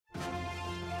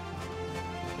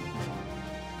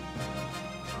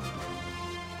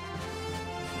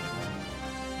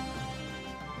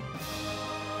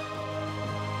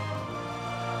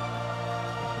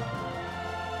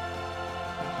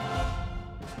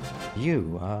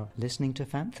You are listening to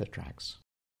Fantha Tracks.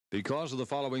 Because of the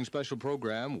following special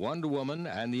program, Wonder Woman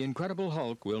and the Incredible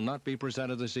Hulk will not be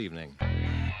presented this evening.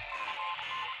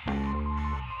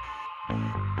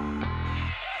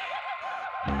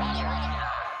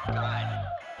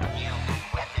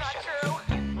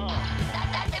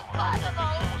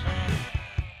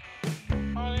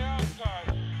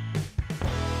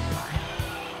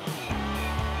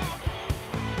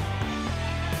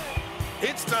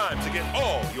 It's time to get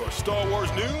all your Star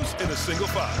Wars news in a single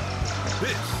file.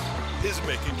 This is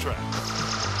Making Tracks.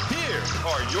 Here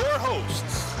are your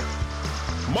hosts,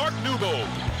 Mark Newbold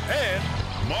and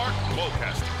Mark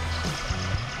Mulcaster.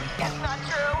 That's not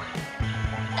true.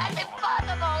 That's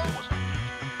impossible.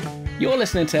 You're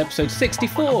listening to episode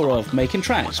 64 of Making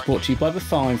Tracks, brought to you by the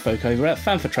fine folk over at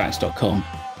fanfortracks.com.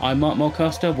 I'm Mark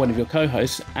Mulcaster, one of your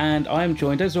co-hosts, and I am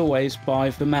joined as always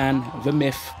by the man, the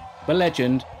myth, the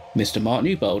legend, Mr. Mark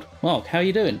Newbold. Mark, how are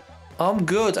you doing? I'm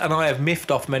good, and I have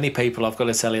miffed off many people, I've got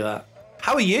to tell you that.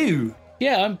 How are you?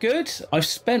 Yeah, I'm good. I've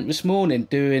spent this morning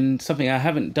doing something I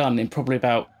haven't done in probably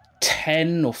about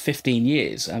 10 or 15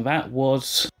 years, and that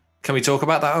was... Can we talk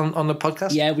about that on the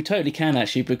podcast? Yeah, we totally can,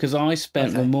 actually, because I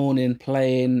spent the morning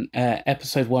playing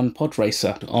Episode 1 Pod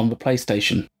Racer on the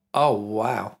PlayStation. Oh,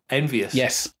 wow. Envious.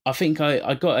 Yes. I think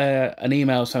I got an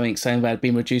email or something saying that had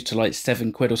been reduced to like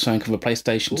 £7 or something for the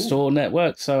PlayStation Store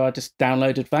network. So I just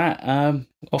downloaded that.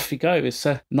 Off you go. It's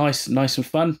nice and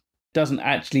fun. Doesn't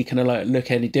actually kind of like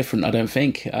look any different, I don't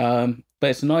think. But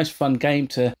it's a nice, fun game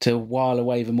to while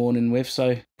away the morning with.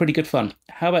 So pretty good fun.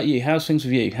 How about you? How's things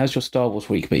with you? How's your Star Wars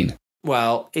week been?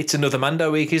 Well, it's another Mando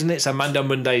week, isn't it? So Mando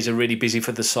Mondays are really busy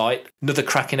for the site. Another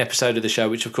cracking episode of the show,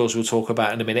 which of course we'll talk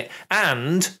about in a minute.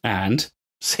 And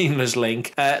seamless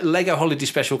link. Lego Holiday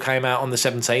Special came out on the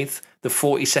 17th, the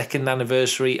 42nd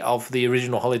anniversary of the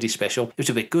original Holiday Special. It was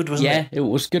a bit good, wasn't it? Yeah, it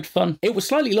was good fun. It was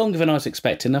slightly longer than I was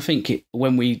expecting. I think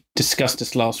when we discussed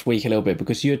this last week a little bit,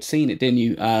 because you had seen it, didn't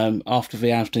you, after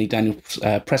the Anthony Daniels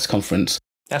press conference.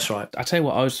 That's right. I tell you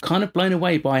what, I was kind of blown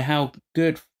away by how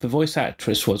good the voice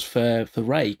actress was for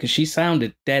Rey, because she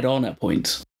sounded dead on at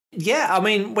points. Yeah, I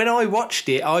mean, when I watched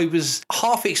it, I was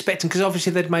half expecting, because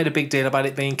obviously they'd made a big deal about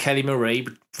it being Kelly Marie,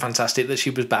 fantastic that she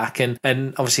was back, and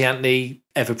obviously Anthony,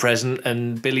 ever present,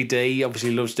 and Billy D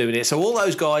obviously loves doing it. So all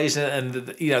those guys and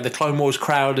the Clone Wars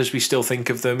crowd, as we still think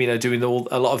of them, doing a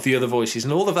lot of the other voices,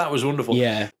 and all of that was wonderful.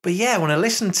 Yeah. But yeah, when I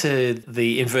listened to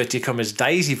the inverted commas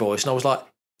Daisy voice, and I was like,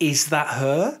 is that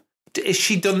her? Has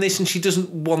she done this and she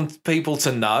doesn't want people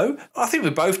to know? I think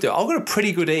we both do. I've got a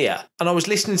pretty good ear. And I was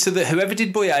listening to whoever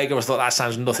did Boyega, I thought, that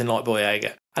sounds nothing like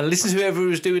Boyega. And I listened to whoever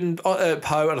was doing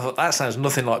Poe, and I thought, that sounds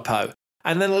nothing like Poe.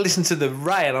 And then I listened to the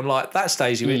Rey, and I'm like, that's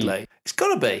Daisy Ridley. It's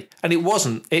got to be. And it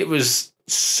wasn't. It was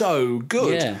so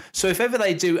good. Yeah. So if ever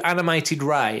they do animated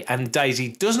Rey and Daisy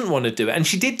doesn't want to do it, and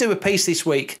she did do a piece this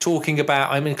week talking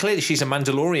about, I mean, clearly she's a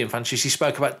Mandalorian fan. She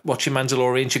spoke about watching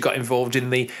Mandalorian. She got involved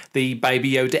in the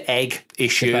Baby Yoda egg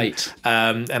issue. Debate.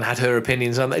 And had her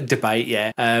opinions on the debate,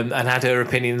 and had her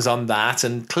opinions on that.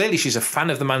 And clearly she's a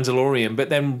fan of the Mandalorian, but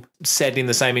then said in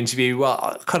the same interview, well,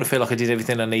 I kind of feel like I did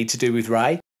everything I need to do with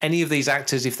Rey. Any of these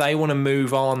actors, if they want to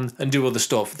move on and do other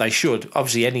stuff, they should.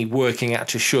 Obviously, any working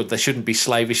actor should. They shouldn't be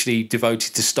slavishly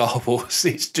devoted to Star Wars.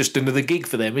 It's just another gig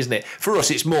for them, isn't it? For us,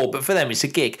 it's more, but for them, it's a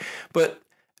gig. But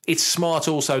it's smart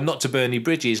also not to burn any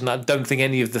bridges, and I don't think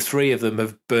any of the three of them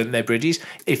have burnt their bridges.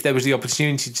 If there was the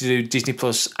opportunity to do Disney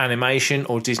Plus animation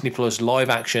or Disney Plus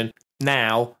live action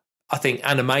now, I think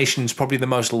animation's probably the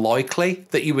most likely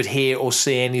that you would hear or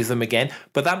see any of them again.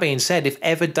 But that being said, if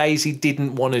ever Daisy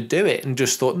didn't want to do it and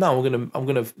just thought, no, I'm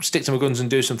gonna stick to my guns and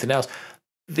do something else,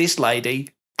 this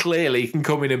lady clearly can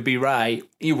come in and be Rey.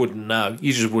 You wouldn't know.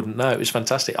 You just wouldn't know. It was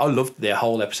fantastic. I loved the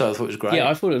whole episode. I thought it was great. Yeah,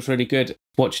 I thought it was really good.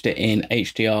 Watched it in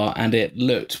HDR and it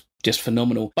looked just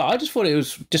phenomenal. But I just thought it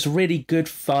was just really good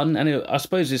fun, and I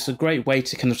suppose it's a great way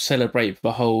to kind of celebrate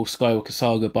the whole Skywalker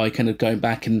saga by kind of going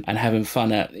back and having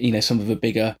fun at some of the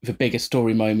bigger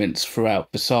story moments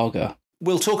throughout the saga.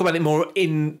 We'll talk about it more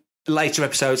in later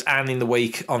episodes and in the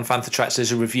week on Fantha Tracks.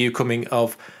 There's a review coming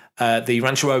of the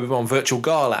Rancho Obi-Wan virtual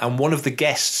gala, and one of the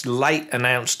guests, late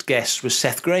announced guests, was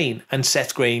Seth Green, and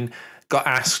Seth Green got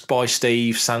asked by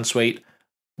Steve Sansweet,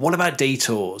 what about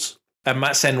detours? And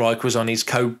Matt Senreich was on his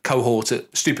cohort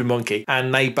at Stupid Monkey,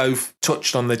 and they both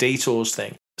touched on the detours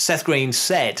thing. Seth Green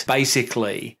said,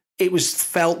 basically, it was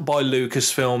felt by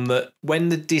Lucasfilm that when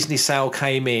the Disney sale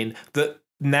came in, that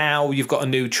now you've got a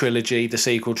new trilogy, the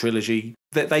sequel trilogy,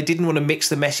 that they didn't want to mix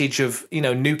the message of,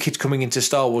 new kids coming into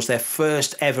Star Wars. Their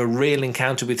first ever real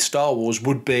encounter with Star Wars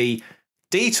would be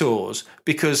Detours,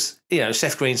 because,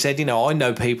 Seth Green said, I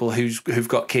know people who've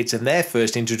got kids and their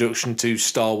first introduction to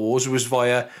Star Wars was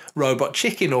via Robot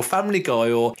Chicken or Family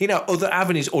Guy or, other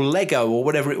avenues or Lego or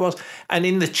whatever it was. And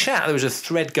in the chat, there was a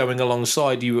thread going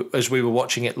alongside you as we were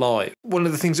watching it live. One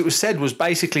of the things that was said was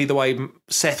basically the way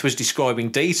Seth was describing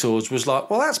Detours was like,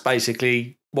 well, that's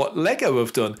basically what Lego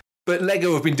have done. But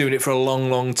Lego have been doing it for a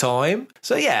long, long time.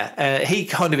 So, he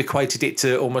kind of equated it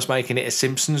to almost making it a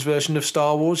Simpsons version of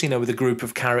Star Wars, with a group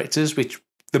of characters, which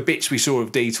the bits we saw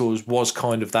of Detours was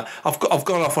kind of that. I've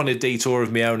gone off on a detour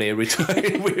of my own here. We're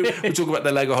talking about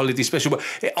the Lego Holiday Special, but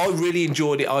I really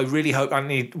enjoyed it. I really hope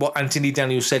what Anthony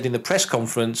Daniels said in the press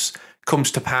conference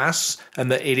comes to pass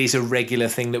and that it is a regular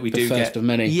thing that we do get. The first of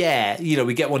many. Yeah,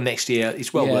 we get one next year.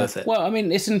 It's well worth it. Well, I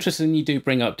mean, it's interesting you do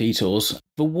bring up Detours.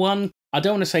 The one, I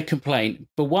don't want to say complaint,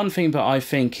 but one thing that I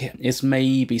think is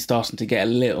maybe starting to get a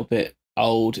little bit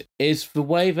old is the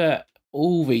way that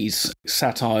all these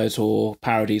satires or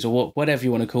parodies or whatever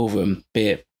you want to call them, be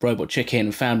it Robot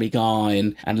Chicken, Family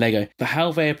Guy and Lego, for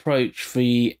how they approach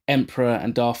the Emperor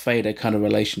and Darth Vader kind of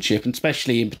relationship, and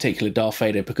especially in particular Darth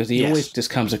Vader, because he always just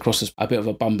comes across as a bit of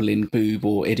a bumbling boob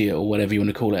or idiot or whatever you want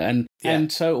to call it.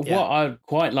 And so what I'd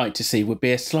quite like to see would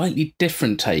be a slightly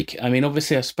different take. I mean,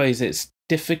 obviously, I suppose it's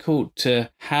difficult to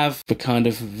have the kind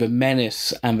of the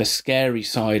menace and the scary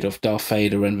side of Darth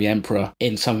Vader and the Emperor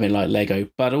in something like Lego,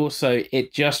 but also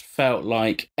it just felt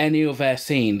like any of their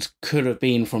scenes could have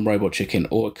been from Robot Chicken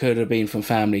or it could have been from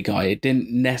Family Guy. It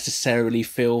didn't necessarily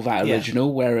feel that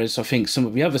original, whereas I think some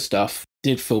of the other stuff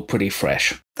did feel pretty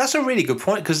fresh. That's a really good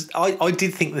point, because I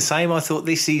did think the same. I thought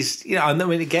this is, I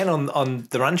mean, again, on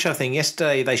the Rancho thing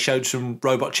yesterday, they showed some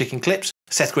Robot Chicken clips.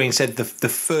 Seth Green said the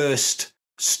first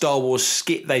Star Wars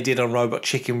skit they did on Robot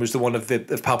Chicken was the one of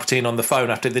Palpatine on the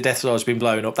phone after the Death Star has been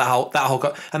blown up. That whole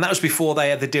and that was before they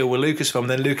had the deal with Lucasfilm.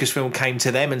 Then Lucasfilm came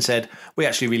to them and said, "We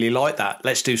actually really like that.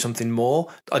 Let's do something more."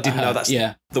 I didn't know that's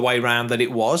the way around that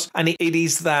it was, and it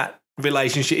is that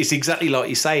relationship. It's exactly like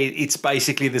you say. It's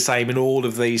basically the same in all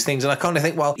of these things. And I kind of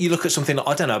think, well, you look at something,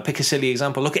 I don't know, pick a silly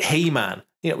example. Look at He-Man,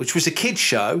 which was a kid's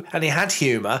show, and it had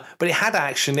humour, but it had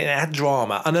action, it had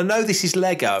drama. And I know this is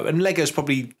Lego, and Lego's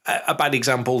probably a bad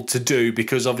example to do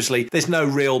because obviously there's no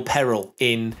real peril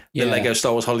in the Lego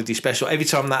Star Wars Holiday Special. Every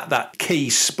time that key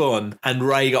spun and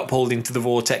Rey got pulled into the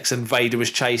vortex and Vader was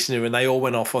chasing her and they all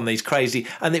went off on these crazy,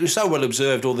 and it was so well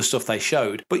observed, all the stuff they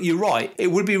showed. But you're right,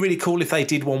 it would be really cool if they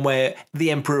did one where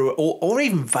the Emperor or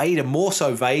even Vader, more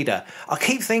so Vader. I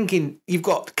keep thinking you've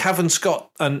got Cavan Scott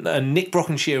and Nick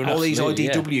Brockenshire and all these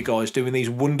IDW guys doing these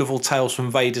wonderful Tales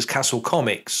from Vader's Castle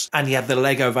comics, and you had the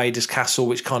Lego Vader's Castle,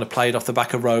 which kind of played off the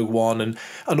back of Rogue One,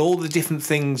 and all the different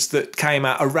things that came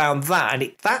out around that,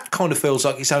 and that kind of feels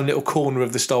like its own little corner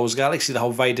of the Star Wars galaxy, the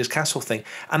whole Vader's Castle thing,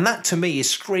 and that to me is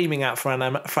screaming out for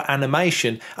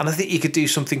animation. And I think you could do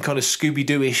something kind of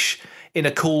Scooby-Doo-ish in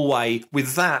a cool way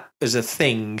with that as a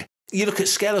thing. You look at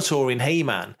Skeletor in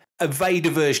He-Man, a Vader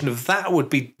version of that would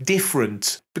be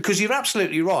different, because you're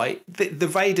absolutely right. The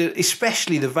Vader,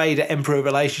 especially the Vader-Emperor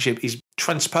relationship, is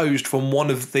transposed from one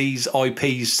of these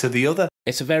IPs to the other.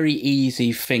 It's a very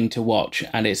easy thing to watch,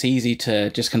 and it's easy to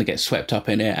just kind of get swept up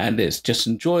in it, and it's just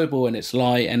enjoyable and it's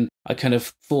light. And I kind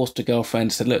of forced a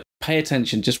girlfriend, said, look, pay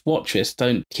attention, just watch this,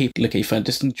 don't keep looking at your phone,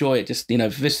 just enjoy it. Just,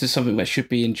 this is something that should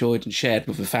be enjoyed and shared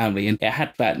with the family. And it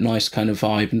had that nice kind of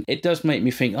vibe. And it does make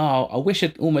me think, I wish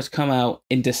it'd almost come out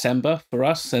in December for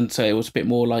us. And so it was a bit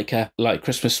more like a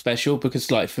Christmas special,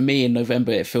 because like for me in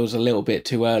November, it feels a little bit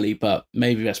too early, but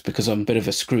maybe that's because I'm a bit of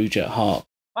a Scrooge at heart.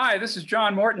 Hi, this is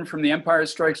John Morton from The Empire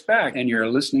Strikes Back, and you're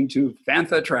listening to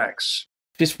Fantha Tracks.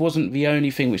 This wasn't the only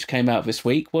thing which came out this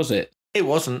week, was it? It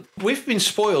wasn't. We've been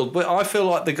spoiled, but I feel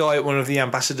like the guy at one of the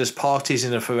ambassadors' parties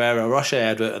in a Ferrero Rocher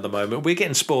advert at the moment. We're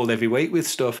getting spoiled every week with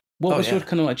stuff. What was your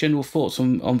kind of like general thoughts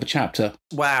on the chapter?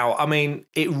 Wow, I mean,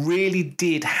 it really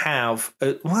did have...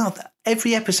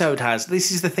 every episode has.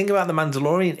 This is the thing about The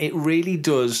Mandalorian. It really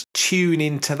does tune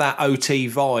into that OT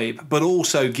vibe, but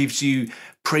also gives you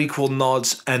prequel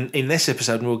nods, and in this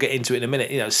episode, and we'll get into it in a minute,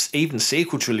 even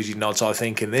sequel trilogy nods, I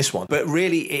think, in this one. But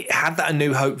really, it had that A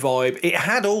New Hope vibe. It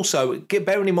had also,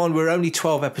 bearing in mind, we're only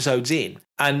 12 episodes in,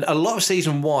 and a lot of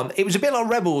season one, it was a bit like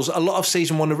Rebels. A lot of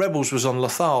season one of Rebels was on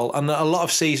Lothal, and a lot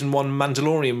of season one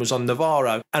Mandalorian was on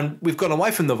Nevarro. And we've gone away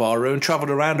from Nevarro and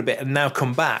travelled around a bit and now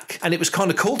come back. And it was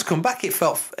kind of cool to come back. It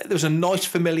felt, there was a nice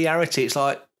familiarity. It's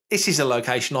like, this is a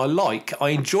location I like. I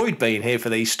enjoyed being here for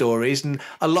these stories, and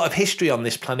a lot of history on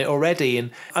this planet already,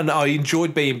 and I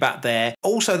enjoyed being back there.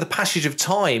 Also, the passage of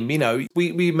time, you know,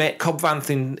 we met Cobb Vanth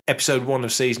in episode 1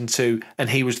 of season 2, and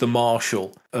he was the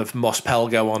marshal of Mos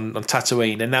Pelgo on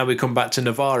Tatooine, and now we come back to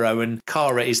Nevarro, and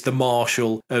Cara is the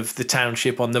marshal of the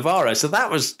township on Nevarro. So that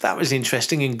was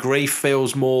interesting, and Grief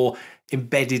feels more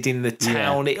embedded in the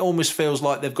town. It almost feels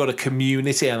like they've got a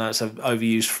community. I know it's an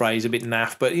overused phrase, a bit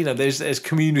naff, but you know, there's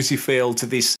community feel to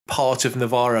this part of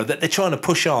Nevarro that they're trying to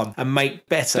push on and make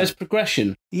better. There's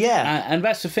progression. Yeah. And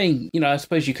that's the thing, you know, I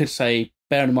suppose you could say,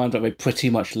 bearing in mind that they pretty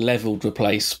much leveled the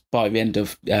place by the end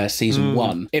of season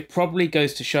 1. It probably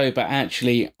goes to show, but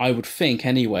actually, I would think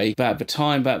anyway, that the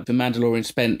time that the Mandalorian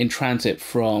spent in transit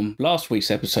from last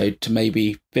week's episode to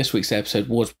maybe this week's episode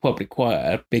was probably quite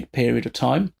a big period of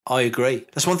time. I agree.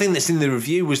 That's one thing that's in the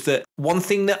review, was that one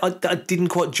thing that didn't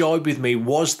quite jibe with me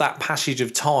was that passage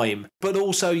of time. But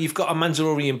also, you've got a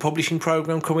Mandalorian publishing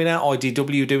program coming out,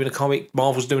 IDW doing a comic,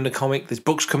 Marvel's doing a comic, there's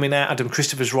books coming out, Adam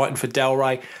Christopher's writing for Del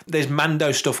Rey, there's Mando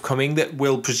stuff coming that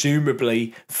will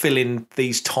presumably fill in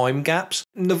these time gaps.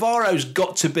 Nevarro's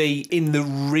got to be in the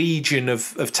region of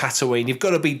Tatooine. You've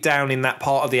got to be down in that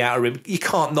part of the Outer Rim. You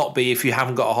can't not be if you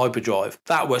haven't got a hyperdrive.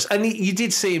 That was, and you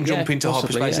did see him jump into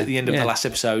hyperspace at the end of the last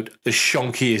episode, as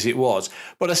shonky as it was.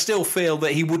 But I still feel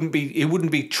that he wouldn't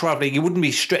be travelling, he wouldn't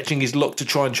be stretching his luck to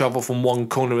try and travel from one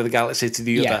corner of the galaxy to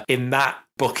the other in that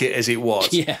bucket as it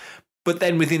was. Yeah. But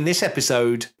then within this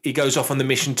episode, he goes off on the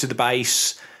mission to the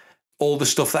base. All the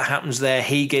stuff that happens there,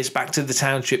 he gets back to the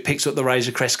township, picks up the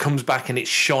Razor Crest, comes back, and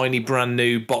it's shiny, brand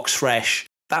new, box fresh.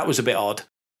 That was a bit odd.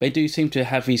 They do seem to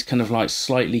have these kind of like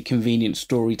slightly convenient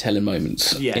storytelling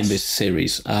moments in this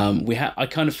series. I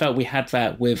kind of felt we had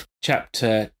that with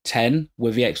chapter 10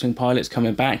 with the X-Wing pilots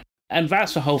coming back. And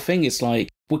that's the whole thing. It's like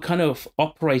we're kind of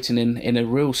operating in a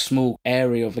real small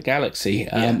area of the galaxy.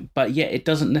 But yet it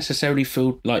doesn't necessarily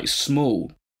feel like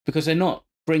small, because they're not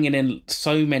bringing in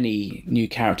so many new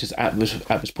characters at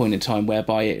this point in time,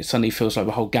 whereby it suddenly feels like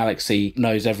the whole galaxy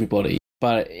knows everybody.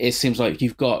 But it seems like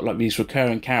you've got like these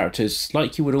recurring characters,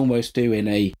 like you would almost do in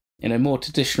a more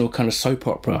traditional kind of soap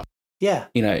opera. Yeah.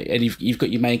 You know, and you've got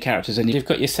your main characters, and you've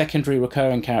got your secondary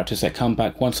recurring characters that come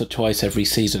back once or twice every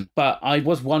season. But I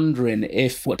was wondering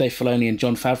if what Dave Filoni and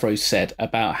Jon Favreau said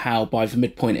about how by the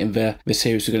midpoint in the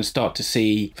series we're going to start to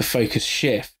see the focus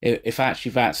shift, if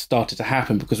actually that started to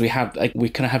happen, because we kind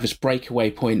of have this breakaway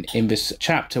point in this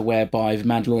chapter whereby the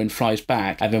Mandalorian flies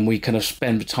back, and then we kind of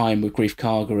spend the time with Grief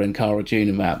Karga and Cara Dune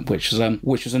and that, which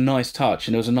was a nice touch,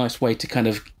 and it was a nice way to kind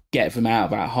of get them out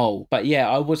of that hole. But yeah,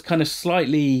 I was kind of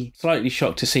slightly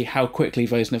shocked to see how quickly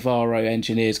those Nevarro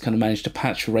engineers kind of managed to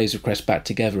patch the Razor Crest back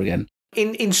together again.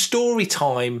 In story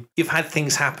time, you've had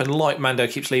things happen like Mando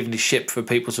keeps leaving his ship for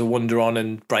people to wander on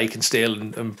and break and steal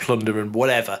and plunder and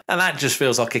whatever. And that just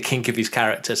feels like a kink of his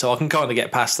character. So I can kind of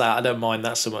get past that. I don't mind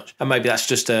that so much. And maybe that's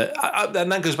just and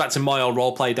that goes back to my old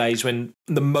roleplay days when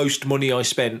the most money I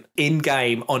spent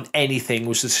in-game on anything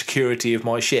was the security of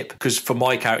my ship. Because for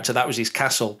my character, that was his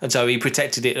castle. And so he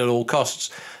protected it at all costs.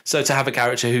 So to have a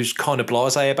character who's kind of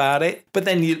blasé about it, but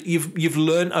then you've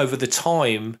learned over the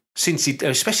time, since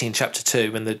especially in chapter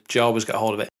 2 when the Jawas got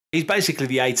hold of it, he's basically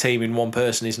the A-team in one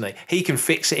person, isn't he? He can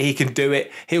fix it, he can do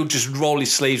it, he'll just roll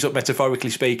his sleeves up, metaphorically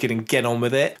speaking, and get on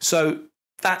with it. So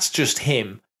that's just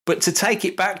him. But to take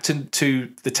it back to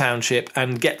the township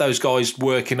and get those guys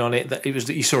working on it, that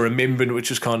you saw a Mimban,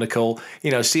 which was kind of cool. You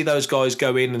know, see those guys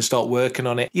go in and start working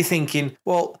on it. You're thinking,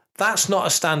 well, that's not a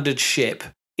standard ship.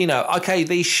 You know, okay,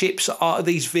 these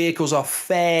vehicles are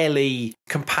fairly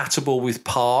compatible with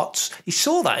parts. You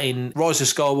saw that in Rise of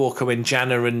Skywalker when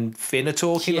Janna and Finn are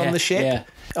talking on the ship. Yeah.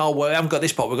 Oh, well, we haven't got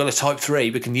this part. We've got a Type 3.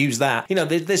 We can use that. You know,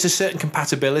 there's a certain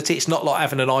compatibility. It's not like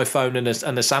having an iPhone and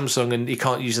a Samsung and you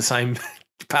can't use the same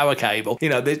power cable. You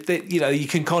know, you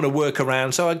can kind of work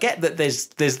around. So I get that there's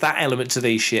that element to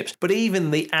these ships. But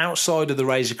even the outside of the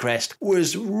Razor Crest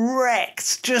was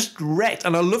wrecked, just wrecked.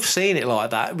 And I love seeing it like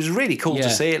that. It was really cool to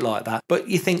see it like that. But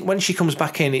you think when she comes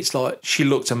back in, it's like she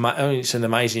looked it's an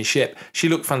amazing ship. She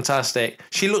looked fantastic.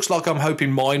 She looks like I'm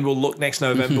hoping mine will look next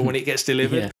November when it gets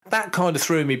delivered. That kind of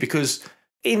threw me because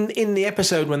in the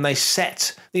episode when they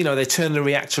they turn the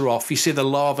reactor off, you see the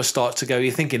lava start to go.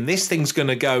 You're thinking this thing's going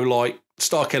to go like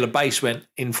Starkiller Base went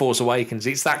in Force Awakens.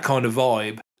 It's that kind of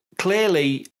vibe.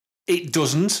 Clearly, it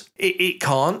doesn't. It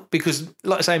can't, because,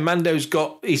 like I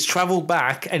say, he's travelled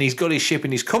back and he's got his ship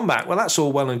and he's come back. Well, that's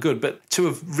all well and good, but to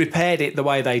have repaired it the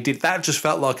way they did, that just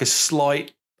felt like a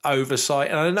slight oversight.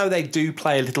 And I know they do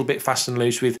play a little bit fast and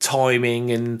loose with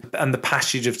timing and the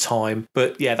passage of time.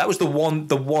 But yeah, that was the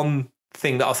one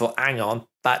thing that I thought, hang on,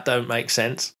 That don't make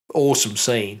sense. Awesome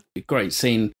scene. Great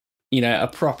scene. You know, a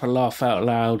proper laugh out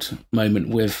loud moment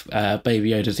with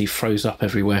Baby Yoda as he throws up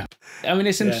everywhere. I mean,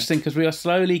 it's interesting because we are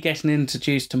slowly getting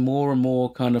introduced to more and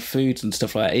more kind of foods and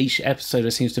stuff like that. Each episode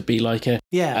there seems to be like a...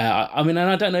 Yeah. I mean, and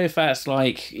I don't know if that's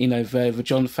like, you know, the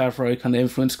Jon Favreau kind of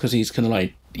influence because he's kind of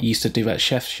like used to do that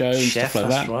chef show and stuff like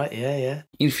that's that. Right, yeah.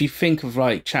 If you think of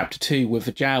like chapter 2 with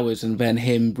the Jawas and then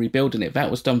him rebuilding it, that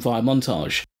was done via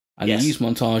montage. And you use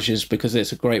montages because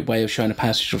it's a great way of showing a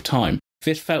passage of time.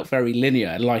 This felt very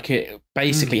linear, like it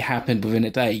basically happened within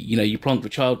a day. You know, you plonk the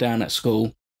child down at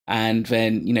school and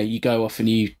then, you know, you go off and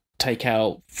you take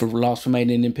out the last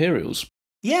remaining Imperials.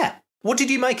 Yeah. What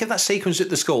did you make of that sequence at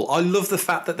the school? I love the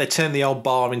fact that they turned the old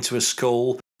bar into a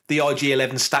school. The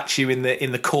IG-11 statue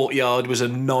in the courtyard was a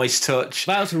nice touch.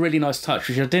 That was a really nice touch,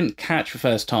 which I didn't catch the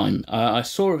first time. I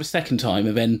saw it the second time,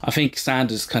 and then I think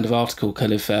Sanders' kind of article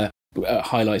kind of...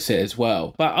 highlights it as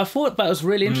well. But I thought that was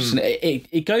really interesting.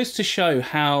 It goes to show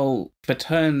how they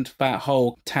turned that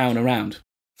whole town around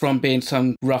from being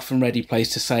some rough and ready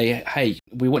place to say, hey,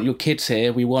 we want your kids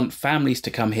here, we want families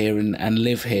to come here and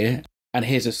live here, and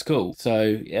here's a school.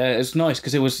 So it's nice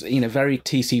because it was, you know, very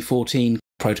TC-14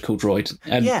 protocol droid.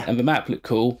 And the map looked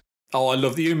cool. Oh, I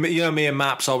love you know me and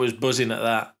maps, I was buzzing at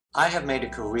that. I have made a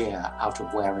career out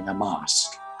of wearing a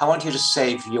mask. I want you to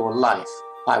save your life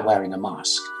by wearing a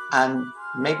mask. And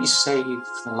maybe save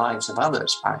the lives of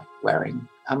others by wearing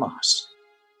a mask.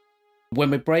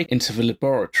 When we break into the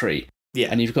laboratory,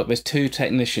 and you've got those two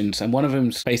technicians, and one of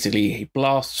them's basically, he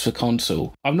blasts the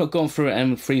console. I've not gone through it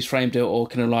and freeze-framed it or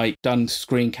kind of like done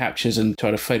screen captures and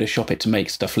tried to Photoshop it to make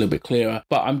stuff a little bit clearer.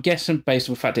 But I'm guessing based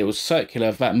on the fact that it was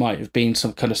circular, that might have been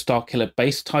some kind of Starkiller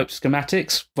base type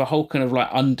schematics. The whole kind of like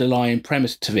underlying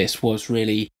premise to this was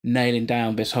really nailing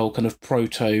down this whole kind of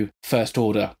proto First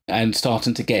Order and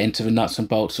starting to get into the nuts and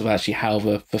bolts of actually how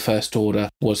the First Order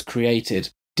was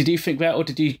created. Did you think that, or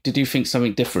did you think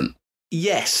something different?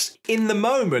 Yes. In the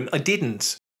moment, I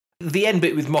didn't. The end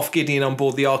bit with Moff Gideon on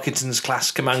board the Arquitens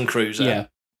class command cruiser. Yeah.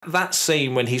 That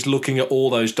scene when he's looking at all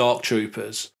those Dark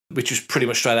Troopers, which was pretty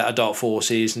much straight out of Dark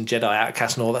Forces and Jedi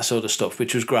Outcast and all that sort of stuff,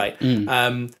 which was great.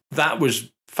 That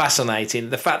was fascinating.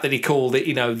 The fact that he called it,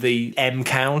 you know, the M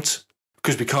count,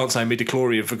 because we can't say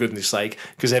midichlorian for goodness sake,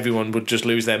 because everyone would just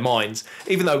lose their minds,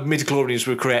 even though midichlorians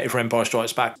were created for Empire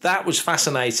Strikes Back. That was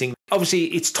fascinating. Obviously,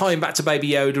 it's tying back to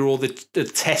Baby Yoda, all the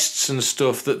tests and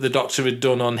stuff that the Doctor had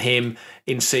done on him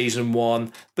in Season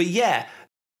 1. But yeah,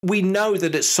 we know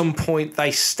that at some point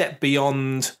they step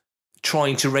beyond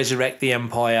trying to resurrect the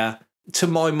Empire. To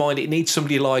my mind, it needs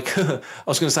somebody like, I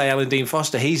was going to say Alan Dean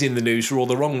Foster. He's in the news for all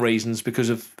the wrong reasons because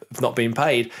of not being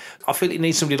paid. I feel it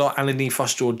needs somebody like Alan Dean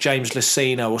Foster or James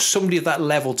Luceno or somebody of that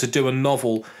level to do a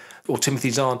novel, or Timothy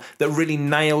Zahn, that really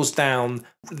nails down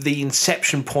the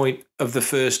inception point of the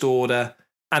First Order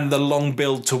and the long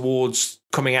build towards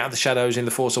coming out of the shadows in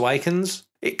The Force Awakens.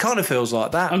 It kind of feels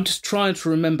like that. I'm just trying to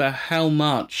remember how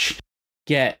much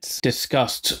gets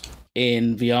discussed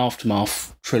in the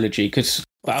Aftermath trilogy, because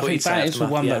I think that is the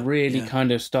one that really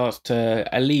kind of starts to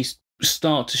at least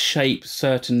start to shape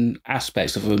certain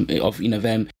aspects of you know,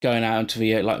 them going out into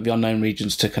the like the unknown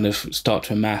regions to kind of start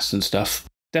to amass and stuff.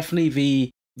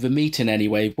 Definitely the meeting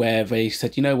anyway, where they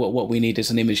said, you know what we need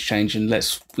is an image change, and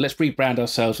let's rebrand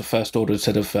ourselves the First Order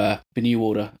instead of the New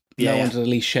Order. No one's at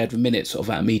least shared the minutes of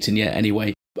that meeting yet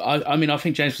anyway. I mean, I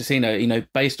think James Luceno, you know,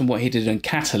 based on what he did in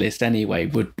Catalyst anyway,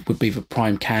 would be the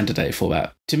prime candidate for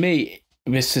that. To me,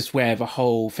 this is where the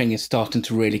whole thing is starting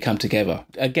to really come together.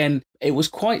 Again, it was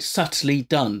quite subtly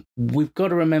done. We've got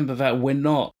to remember that we're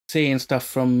not seeing stuff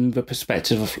from the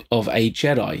perspective of a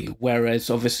Jedi, whereas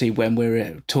obviously when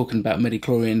we're talking about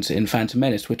midichlorians in Phantom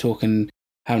Menace, we're talking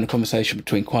having a conversation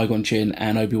between Qui-Gon Jinn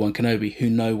and Obi-Wan Kenobi, who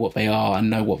know what they are and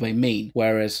know what they mean.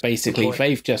 Whereas basically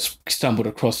they've just stumbled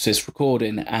across this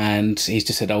recording and he's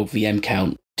just said, oh, the M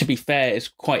count. To be fair, it's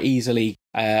quite easily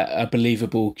a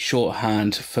believable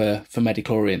shorthand for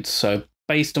midichlorians. So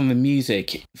based on the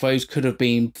music, those could have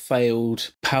been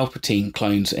failed Palpatine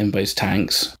clones in those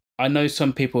tanks. I know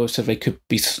some people have said they could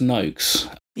be Snokes.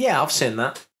 Yeah, I've seen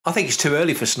that. I think it's too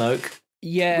early for Snoke.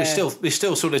 Yeah. We're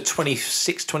still sort of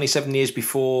 26, 27 years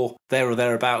before, there or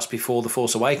thereabouts, before The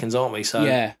Force Awakens, aren't we? So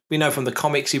yeah. We know from the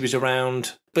comics he was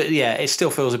around. But yeah, it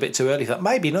still feels a bit too early for that.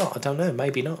 Maybe not. I don't know.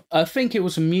 Maybe not. I think it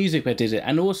was the music that did it.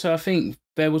 And also I think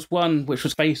there was one which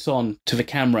was face on to the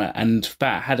camera and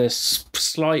that had a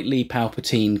slightly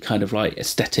Palpatine kind of like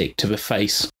aesthetic to the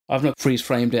face. I've not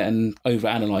freeze-framed it and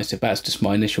over-analysed it. That's just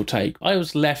my initial take. I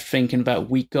was left thinking about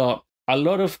we got a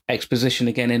lot of exposition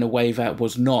again in a way that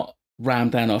was not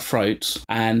rammed down our throats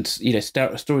and, you know,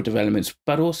 story developments,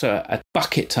 but also a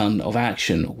bucket ton of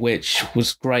action, which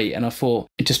was great. And I thought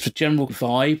just the general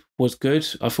vibe was good.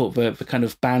 I thought the kind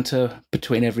of banter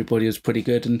between everybody was pretty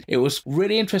good. And it was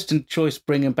really interesting choice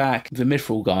bringing back the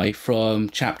Mithril guy from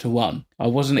chapter 1. I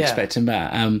wasn't expecting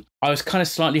that. I was kind of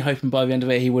slightly hoping by the end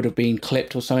of it he would have been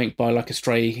clipped or something by like a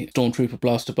stray stormtrooper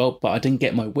blaster bolt, but I didn't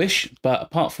get my wish. But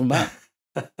apart from that,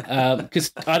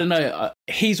 because I don't know,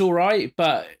 he's all right,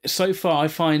 but so far I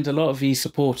find a lot of these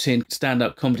supporting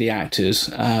stand-up comedy actors,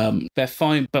 they're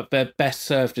fine, but they're best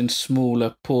served in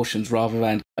smaller portions rather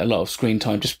than a lot of screen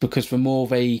time, just because the more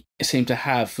they seem to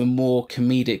have, the more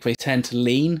comedic they tend to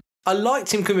lean. I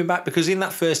liked him coming back because in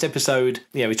that first episode,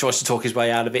 you know, he tries to talk his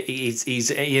way out of it.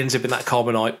 He ends up in that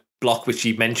carbonite block, which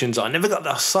he mentions. I never got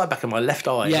the sight back of my left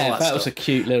eye. Yeah, that was a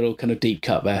cute little kind of deep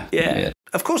cut there. Yeah.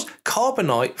 Of course,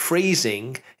 carbonite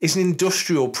freezing is an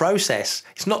industrial process.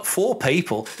 It's not for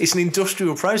people. It's an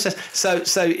industrial process. So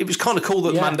it was kind of cool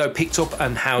that Mando picked up.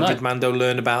 And how did Mando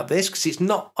learn about this? Because it's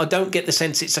not, I don't get the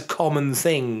sense it's a common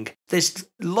thing. There's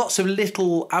lots of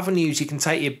little avenues you can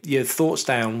take your thoughts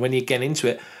down when you get into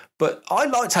it. But I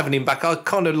liked having him back. I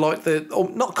kind of liked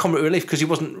not comic relief, because he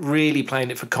wasn't really playing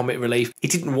it for comic relief. He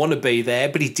didn't want to be there,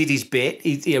 but he did his bit.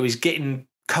 He's getting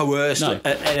coerced at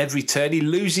every turn. He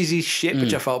loses his shit,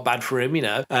 which I felt bad for him, you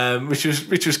know, which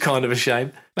was kind of a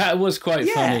shame. That was quite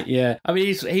funny, yeah. I mean,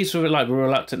 he's sort of like a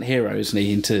reluctant hero, isn't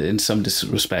he? In some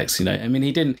respects, you know. I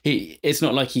mean, it's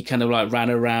not like he kind of like ran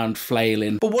around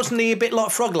flailing. But wasn't he a bit like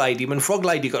Frog Lady when Frog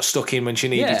Lady got stuck in when she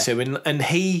needed to, and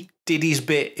he did his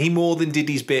bit. He more than did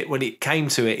his bit when it came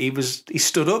to it. He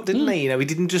stood up, didn't he? You know, he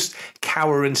didn't just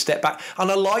cower and step back. And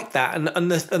I like that,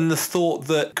 and the thought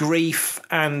that Grief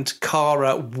and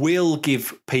Cara will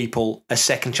give people a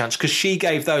second chance, because she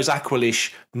gave those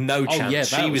Aqualish no chance. Yeah,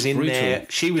 she was in brutal. there.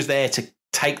 She was there to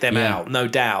take them out, no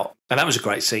doubt. And that was a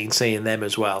great scene, seeing them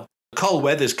as well. Carl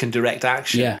Weathers can direct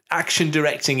action. Yeah. Action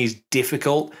directing is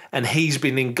difficult, and he's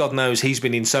been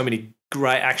in so many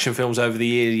great action films over the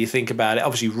years. You think about it.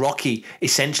 Obviously, Rocky,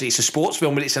 essentially, it's a sports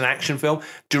film, but it's an action film.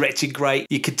 Directed great.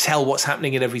 You could tell what's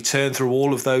happening at every turn through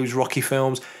all of those Rocky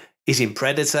films. He's in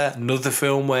Predator, another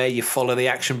film where you follow the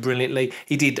action brilliantly.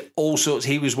 He did all sorts.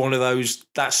 He was one of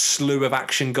that slew of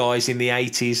action guys in the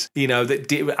 80s, you know, that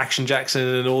did Action Jackson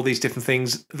and all these different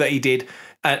things that he did.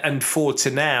 And forward to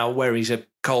now, where he's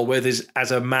Carl Weathers as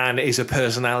a man is a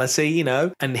personality, you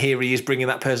know, and here he is bringing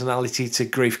that personality to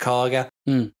Grief Karga.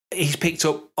 He's picked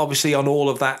up, obviously, on all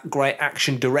of that great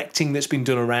action directing that's been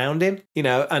done around him, you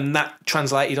know, and that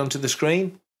translated onto the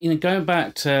screen. You know, going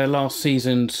back to last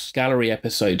season's gallery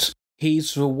episodes,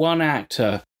 he's the one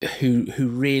actor who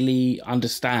really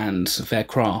understands their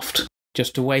craft.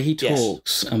 Just the way he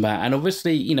talks and that. And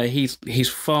obviously, you know, he's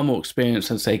far more experienced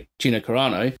than, say, Gina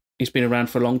Carano. He's been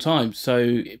around for a long time.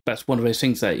 So that's one of those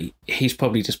things that he's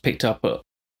probably just picked up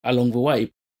along the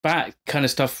way. That kind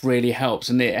of stuff really helps.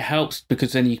 And it helps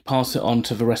because then you pass it on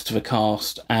to the rest of the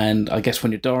cast. And I guess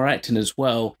when you're directing as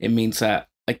well, it means that,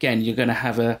 again, you're going to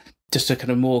have just a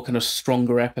kind of more kind of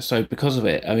stronger episode because of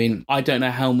it. I mean, I don't know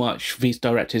how much these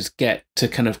directors get to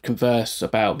kind of converse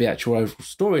about the actual overall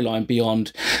storyline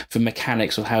beyond the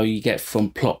mechanics of how you get from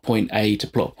plot point A to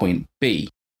plot point B.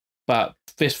 But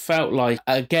this felt like,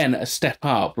 again, a step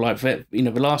up. Like, you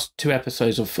know, the last 2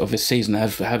 episodes of this season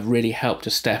have really helped to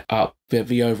step up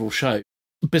the overall show.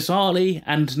 Bizarrely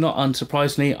and not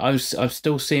unsurprisingly, I'm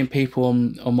still seeing people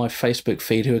on my Facebook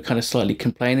feed who are kind of slightly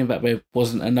complaining that there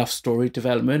wasn't enough story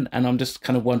development, and I'm just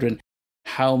kind of wondering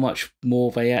how much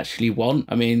more they actually want.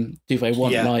 I mean, do they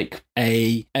want like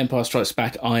a Empire Strikes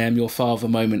Back, I am your father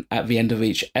moment at the end of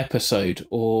each episode,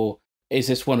 or is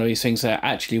this one of these things that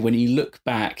actually, when you look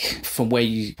back from where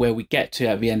we get to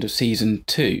at the end of season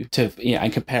 2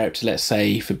 and compare it to, let's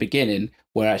say, the beginning,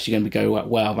 we're actually going to go,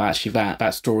 well, actually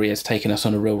that story has taken us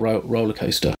on a real roller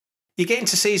coaster. You get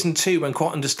into season 2 when,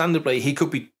 quite understandably, he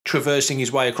could be traversing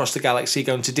his way across the galaxy,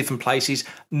 going to different places,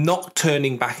 not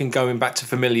turning back and going back to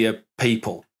familiar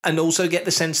people. And also get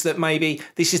the sense that maybe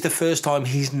this is the first time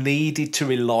he's needed to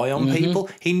rely on people.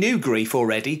 He knew Grief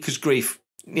already, because Grief,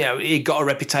 you know, he got a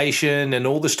reputation and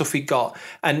all the stuff he got,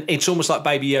 and it's almost like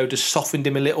Baby Yoda softened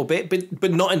him a little bit,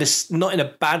 but not in a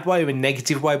bad way or a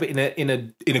negative way, but in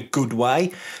a good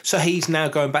way. So he's now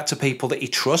going back to people that he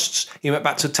trusts. He went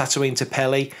back to Tatooine, to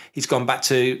Peli. He's gone back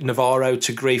to Nevarro,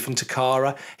 to Grief, and to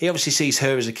Cara. He obviously sees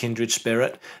her as a kindred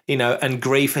spirit, you know. And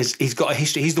Grief he's got a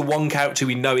history. He's the one character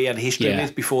we know he had a history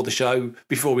with before the show,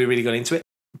 before we really got into it.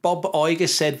 Bob Iger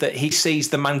said that he sees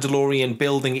the Mandalorian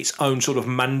building its own sort of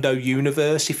Mando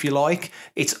universe, if you like.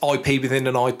 It's IP within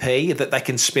an IP that they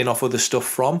can spin off other stuff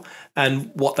from. And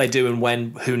what they do and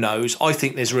when, who knows. I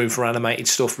think there's room for animated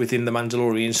stuff within the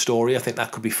Mandalorian story. I think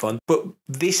that could be fun. But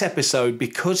this episode,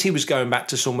 because he was going back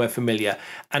to somewhere familiar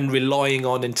and relying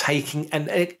on and taking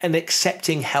and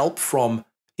accepting help from,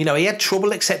 he had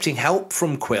trouble accepting help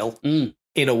from Quill.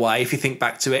 In a way, if you think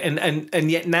back to it,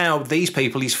 and yet now these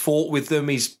people, he's fought with them,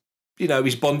 he's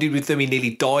bonded with them, he nearly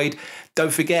died.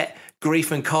 Don't forget,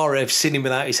 Grief and Cara have seen him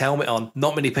without his helmet on.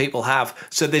 Not many people have,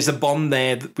 so there's a bond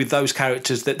there with those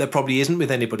characters that there probably isn't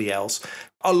with anybody else.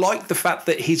 I like the fact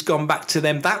that he's gone back to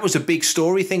them. That was a big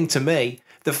story thing to me.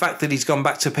 The fact that he's gone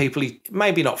back to people,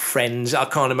 maybe not friends. I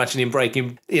can't imagine him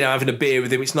breaking, having a beer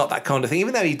with him. It's not that kind of thing.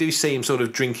 Even though you do see him sort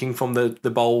of drinking from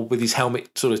the bowl with his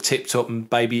helmet sort of tipped up and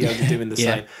Baby Yoda doing the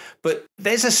same. But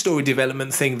there's a story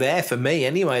development thing there for me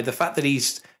anyway. The fact that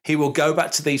he will go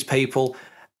back to these people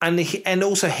and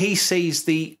also he sees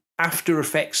the after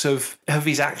effects of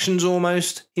his actions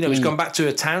almost. He's gone back to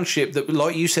a township that,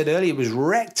 like you said earlier, was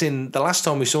wrecked in the last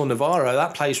time we saw Nevarro.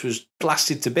 That place was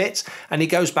blasted to bits, and he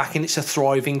goes back and it's a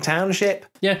thriving township.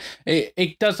 Yeah,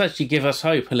 it does actually give us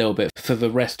hope a little bit for the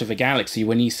rest of the galaxy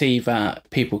when you see that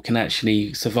people can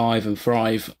actually survive and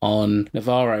thrive on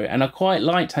Nevarro. And I quite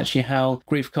liked actually how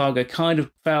Grief Karga kind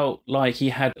of felt like he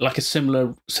had like a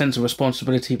similar sense of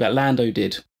responsibility that Lando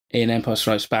did in Empire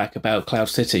Strikes Back about Cloud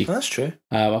City. That's true.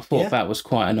 I thought that was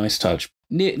quite a nice touch.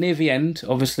 Near the end,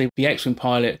 obviously, the X-Wing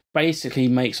pilot basically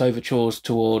makes overtures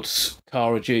towards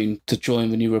Cara Dune to join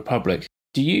the New Republic.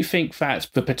 Do you think that's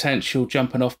the potential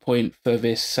jumping-off point for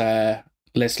this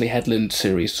Leslie Headland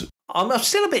series? I'm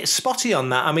still a bit spotty on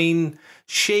that. I mean,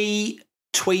 she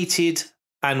tweeted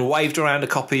and waved around a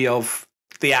copy of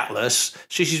the Atlas,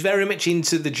 so she's very much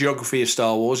into the geography of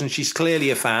Star Wars, and she's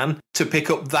clearly a fan. To pick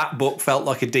up that book felt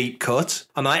like a deep cut,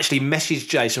 and I actually messaged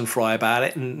Jason Fry about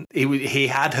it, and he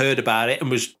had heard about it and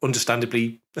was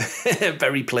understandably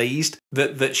very pleased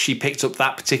that she picked up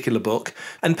that particular book.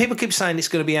 And people keep saying it's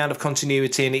going to be out of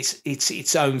continuity and it's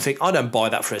its own thing. I don't buy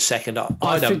that for a second. I don't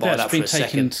buy that for a second. I think that's been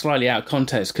taken slightly out of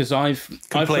context, because I've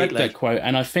read that quote,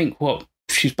 and I think what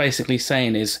she's basically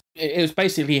saying is, it was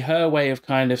basically her way of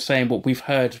kind of saying what we've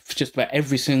heard for just about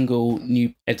every single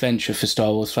new adventure for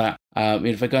Star Wars, that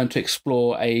if they're going to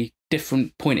explore a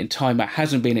different point in time that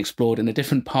hasn't been explored in a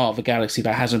different part of the galaxy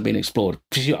that hasn't been explored.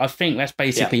 I think that's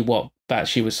basically what that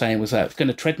she was saying, was that it's going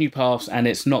to tread new paths and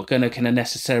it's not going to kind of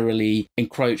necessarily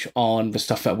encroach on the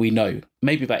stuff that we know.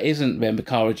 Maybe that isn't then the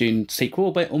Cara Dune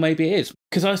sequel, or maybe it is.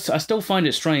 Because I still find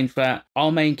it strange that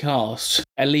our main cast,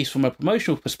 at least from a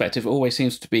promotional perspective, always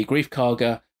seems to be Grief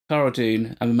Karga, Cara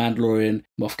Dune, and the Mandalorian,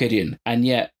 Moff Gideon. And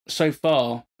yet, so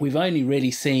far, we've only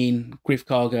really seen Grief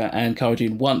Karga and Cara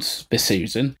Dune once this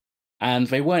season. And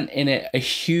they weren't in it a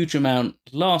huge amount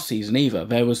last season either.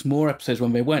 There was more episodes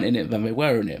when they weren't in it than they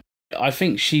were in it. I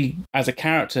think she, as a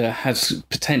character, has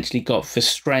potentially got the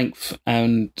strength,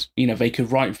 and, they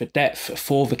could write the depth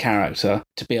for the character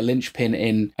to be a linchpin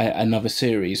in another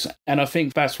series. And I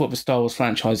think that's what the Star Wars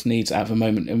franchise needs at the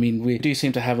moment. I mean, we do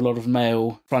seem to have a lot of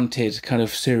male-fronted kind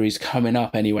of series coming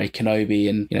up anyway, Kenobi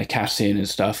and, Cassian and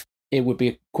stuff. It would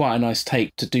be quite a nice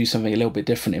take to do something a little bit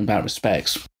different in that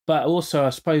respects. But also,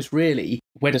 I suppose, really,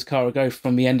 where does Cara go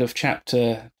from the end of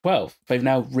chapter 12? They've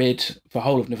now rid the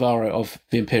whole of Nevarro of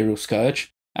the Imperial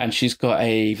Scourge, and she's got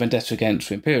a vendetta against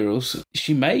the Imperials.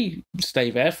 She may stay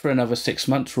there for another 6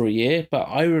 months or a year, but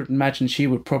I would imagine she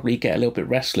would probably get a little bit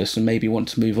restless and maybe want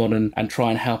to move on and try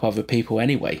and help other people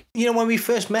anyway. When we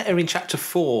first met her in chapter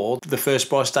 4, the first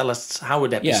Bryce Dallas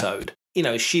Howard episode,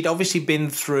 she'd obviously been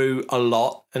through a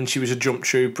lot, and she was a jump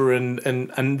trooper, and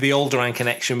the Alderaan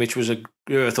connection, which was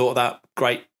whoever thought of that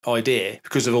great idea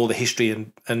because of all the history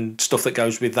and stuff that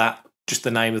goes with that, just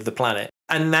the name of the planet.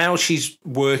 And now she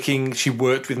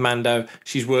worked with Mando,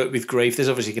 she's worked with Grief. There's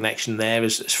obviously a connection there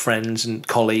as friends and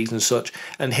colleagues and such.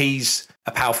 And he's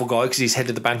a powerful guy because he's head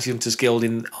of the Bounty Hunters Guild.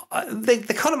 They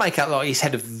kind of make out like he's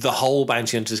head of the whole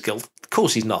Bounty Hunters Guild. Of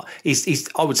course he's not.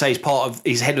 I would say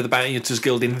he's head of the Bounty Hunters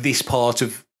Guild in this part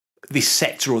of this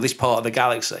sector or this part of the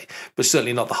galaxy, but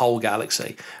certainly not the whole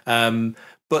galaxy.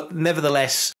 But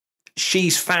nevertheless,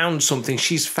 she's found something.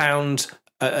 She's found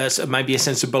maybe a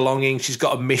sense of belonging. She's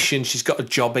got a mission. She's got a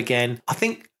job again. I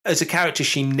think as a character,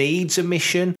 she needs a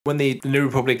mission. When the New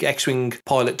Republic X-Wing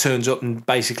pilot turns up and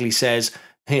basically says,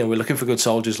 we're looking for good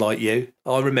soldiers like you.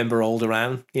 I remember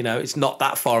Alderaan. It's not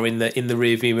that far in the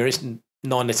rear view mirror. It's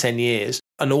 9 or 10 years.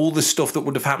 And all the stuff that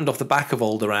would have happened off the back of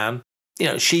Alderaan,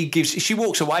 she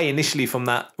walks away initially from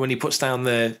that when he puts down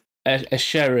a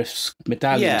sheriff's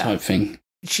medallion type thing.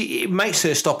 it makes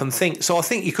her stop and think. So I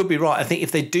think you could be right. I think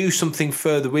if they do something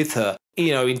further with her,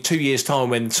 in 2 years' time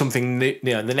when something new,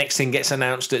 the next thing gets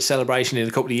announced at Celebration in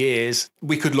a couple of years,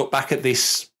 we could look back at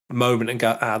this moment and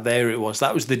go, there it was.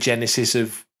 That was the genesis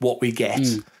of what we get.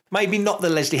 Maybe not the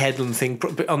Leslie Headland thing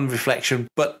on reflection,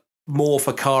 but more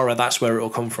for Cara, that's where it'll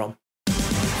come from.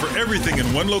 For everything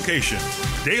in one location,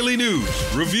 daily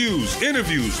news, reviews,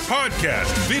 interviews,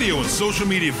 podcasts, video, and social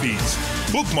media feeds,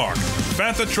 bookmark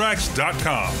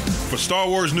fanthatracks.com for Star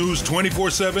Wars news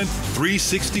 24/7,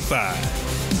 365.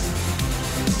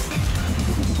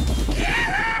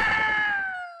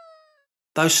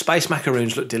 Those space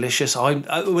macaroons look delicious.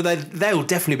 They'll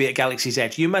definitely be at Galaxy's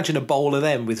Edge. You imagine a bowl of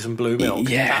them with some blue milk.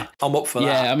 Yeah. I'm up for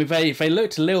that. Yeah, I mean, they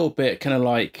looked a little bit kind of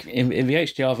like, in the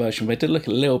HDR version, they did look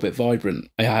a little bit vibrant,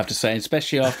 I have to say,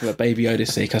 especially after the Baby Yoda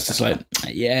sequence. It's like,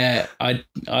 yeah, I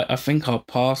think I'll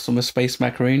pass on the space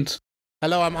macaroons.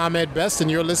 Hello, I'm Ahmed Best,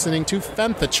 and you're listening to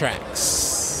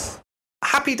Fanthatracks.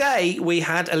 Happy day, we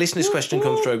had a listener's question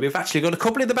come through. We've actually got a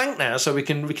couple in the bank now, so we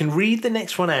can read the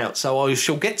next one out. So I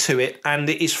shall get to it, and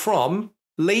it is from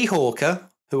Lee Hawker,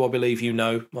 who I believe you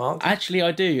know, Mark. Actually,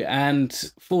 I do,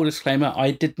 and full disclaimer,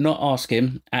 I did not ask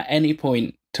him at any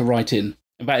point to write in.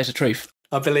 That is the truth.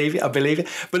 I believe it.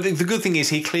 But the good thing is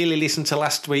he clearly listened to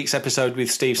last week's episode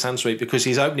with Steve Sansweet, because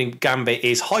his opening gambit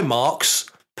is, "Hi, Marks."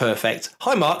 Perfect.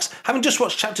 Hi, Marks. Having just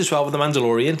watched Chapter 12 of The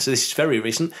Mandalorian, so this is very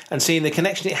recent, and seeing the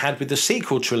connection it had with the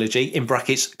sequel trilogy, in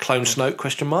brackets, Clone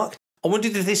Snoke, I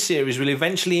wondered if this series will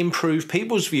eventually improve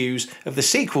people's views of the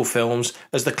sequel films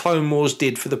as the Clone Wars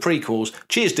did for the prequels.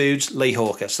 Cheers, dudes. Lee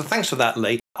Hawker. So thanks for that,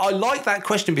 Lee. I like that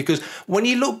question because when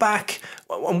you look back,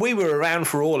 and we were around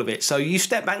for all of it, so you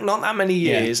step back not that many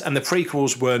years, and the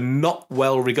prequels were not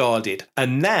well regarded.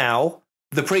 And now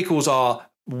the prequels are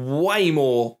way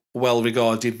more well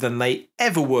regarded than they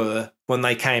ever were when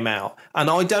they came out. And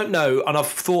I don't know, and I've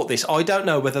thought this, I don't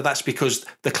know whether that's because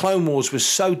the Clone Wars was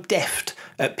so deft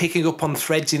at picking up on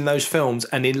threads in those films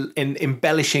and in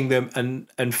embellishing them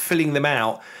and filling them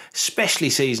out, especially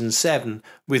season 7,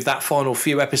 with that final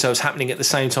few episodes happening at the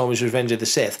same time as Revenge of the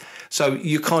Sith. So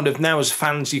you kind of, now as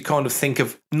fans, you kind of think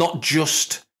of not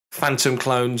just Phantom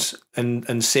Clones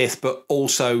and Sith, but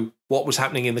also what was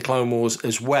happening in the Clone Wars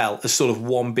as well, as sort of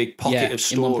one big pocket of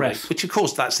story, which of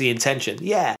course that's the intention.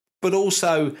 Yeah. But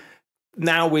also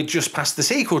now we're just past the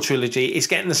sequel trilogy. It's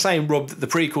getting the same rub that the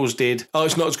prequels did. Oh,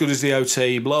 it's not as good as the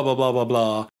OT, blah, blah, blah, blah,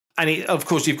 blah. And of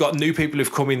course, you've got new people who've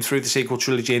come in through the sequel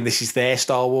trilogy and this is their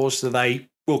Star Wars. So they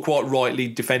will quite rightly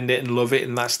defend it and love it.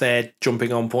 And that's their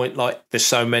jumping on point. Like there's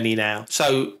so many now.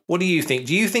 So what do you think?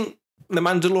 Do you think The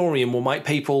Mandalorian will make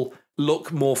people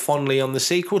look more fondly on the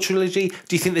sequel trilogy?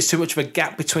 Do you think there's too much of a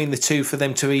gap between the two for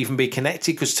them to even be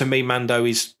connected? Because to me, Mando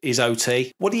is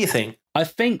OT. What do you think? I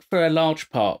think for a large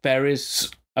part, there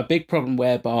is a big problem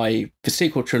whereby the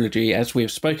sequel trilogy, as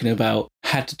we've spoken about,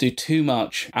 had to do too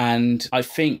much. And I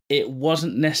think it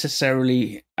wasn't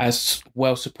necessarily as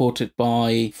well supported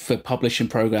by the publishing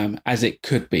program as it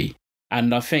could be.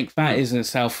 And I think that is in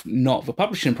itself not the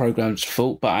publishing program's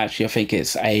fault, but actually I think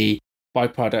it's a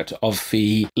byproduct of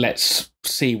the let's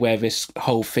see where this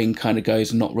whole thing kind of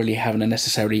goes and not really having a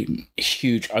necessarily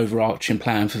huge overarching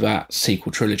plan for that sequel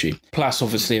trilogy. Plus,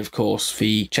 obviously, of course,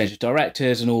 the change of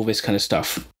directors and all this kind of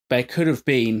stuff. There could have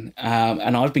been,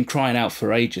 and I've been crying out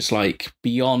for ages, like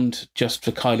beyond just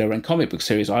the Kylo Ren comic book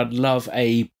series, I'd love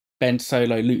a Ben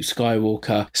Solo, Luke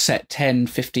Skywalker, set 10,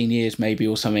 15 years maybe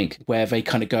or something, where they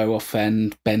kind of go off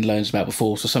and Ben learns about the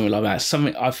Force or something like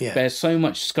that. There's so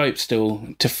much scope still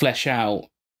to flesh out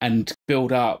and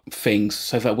build up things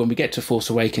so that when we get to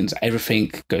Force Awakens,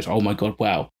 everything goes, oh my God,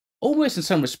 wow. Almost in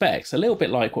some respects, a little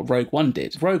bit like what Rogue One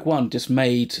did. Rogue One just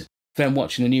made them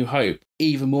watching A New Hope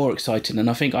even more exciting. And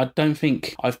I don't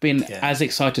think I've been as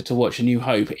excited to watch A New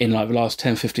Hope in like the last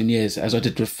 10, 15 years as I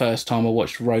did the first time I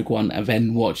watched Rogue One and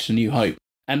then watched A New Hope.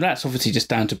 And that's obviously just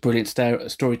down to brilliant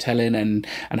storytelling and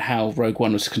how Rogue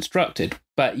One was constructed.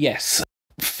 But yes,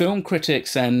 film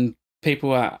critics and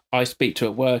people I speak to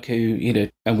at work who,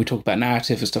 and we talk about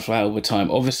narrative and stuff like that all the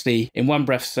time, obviously in one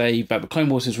breath say that the Clone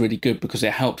Wars is really good because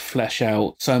it helped flesh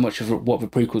out so much of what the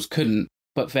prequels couldn't.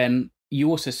 But then you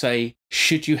also say,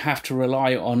 should you have to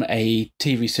rely on a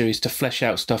TV series to flesh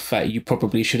out stuff that you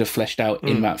probably should have fleshed out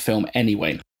in that film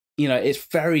anyway? It's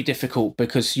very difficult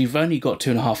because you've only got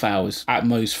 2.5 hours at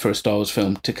most for a Star Wars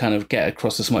film to kind of get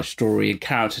across as much story and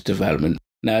character development.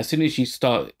 Now, as soon as you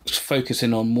start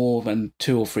focusing on more than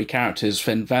 2 or 3 characters,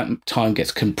 then that time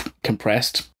gets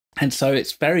compressed. And so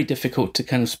it's very difficult to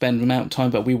kind of spend the amount of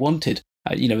time that we wanted.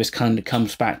 This kind of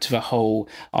comes back to the whole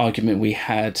argument we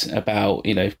had about,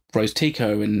 Rose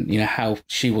Tico and, how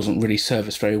she wasn't really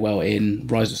serviced very well in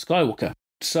Rise of Skywalker.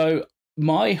 So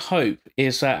my hope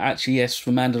is that actually, yes,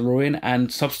 for Mandalorian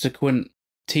and subsequent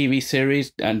TV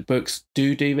series and books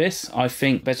do this. I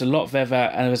think there's a lot of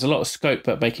and there's a lot of scope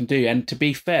that they can do. And to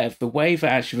be fair, the way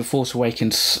that actually The Force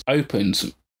Awakens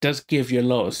opens does give you a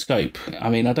lot of scope. I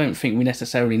mean, I don't think we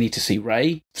necessarily need to see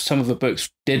Rey. Some of the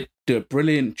books did do a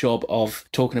brilliant job of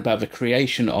talking about the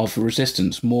creation of the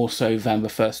Resistance more so than the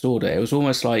First Order. It was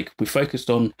almost like we focused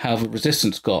on how the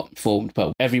Resistance got formed,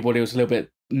 but everybody was a little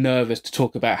bit nervous to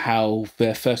talk about how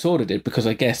the First Order did, because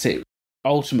I guess it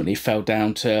ultimately fell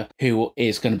down to who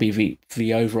is going to be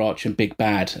the overarching big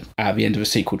bad at the end of the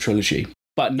sequel trilogy.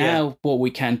 But now what we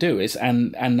can do is,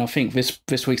 and I think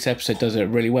this week's episode does it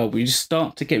really well, we just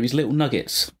start to get these little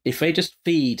nuggets. If they just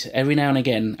feed every now and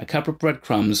again a couple of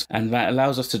breadcrumbs, and that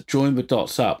allows us to join the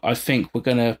dots up, I think we're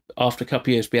going to, after a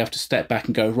couple of years, be able to step back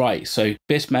and go, right, so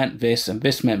this meant this and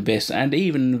this meant this. And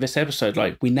even this episode,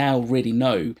 like, we now really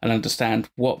know and understand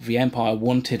what the Empire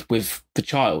wanted with the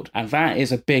child. And that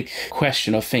is a big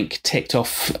question, I think, ticked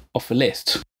off the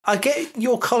list. I get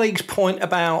your colleague's point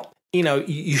about, you know,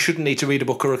 you shouldn't need to read a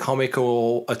book or a comic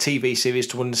or a TV series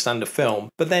to understand a film.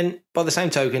 But then, by the same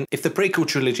token, if the prequel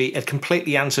trilogy had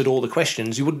completely answered all the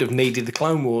questions, you wouldn't have needed the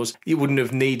Clone Wars. You wouldn't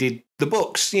have needed the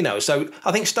books, you know. So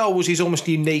I think Star Wars is almost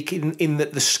unique in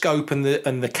that the scope and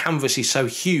the canvas is so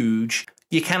huge.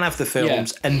 You can have the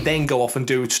films and then go off and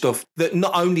do stuff that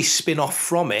not only spin off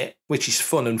from it, which is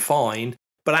fun and fine,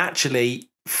 but actually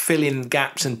fill in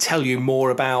gaps and tell you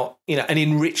more about, you know, and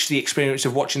enrich the experience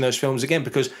of watching those films again.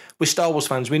 Because we're Star Wars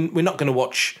fans, we're not going to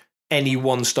watch any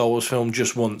one Star Wars film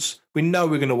just once. We know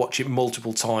we're going to watch it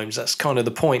multiple times. That's kind of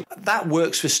the point. That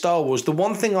works for Star Wars. The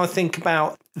one thing I think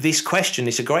about this question,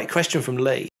 it's a great question from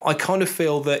Lee. I kind of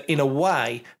feel that in a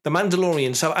way, The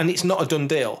Mandalorian, and it's not a done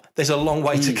deal. There's a long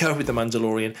way to go with The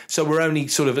Mandalorian. So we're only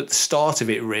sort of at the start of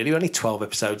it, really. We're only 12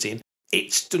 episodes in.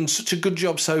 It's done such a good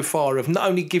job so far of not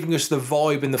only giving us the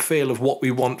vibe and the feel of what we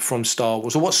want from Star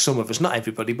Wars, or what some of us, not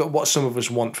everybody, but what some of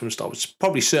us want from Star Wars.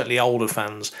 Probably certainly older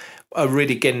fans are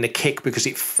really getting a kick because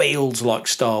it feels like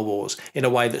Star Wars in a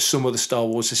way that some of the Star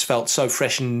Wars has felt so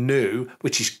fresh and new,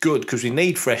 which is good because we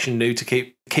need fresh and new to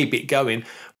keep it going.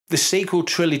 The sequel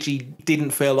trilogy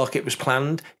didn't feel like it was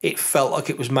planned. It felt like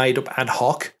it was made up ad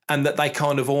hoc, and that they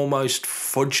kind of almost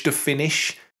fudged a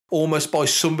finish, almost by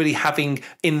somebody having,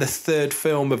 in the third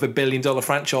film of a $1 billion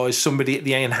franchise, somebody at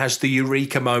the end has the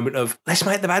eureka moment of, let's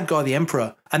make the bad guy the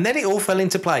Emperor. And then it all fell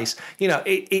into place. You know,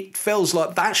 it feels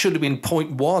like that should have been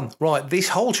point one. Right, this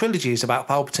whole trilogy is about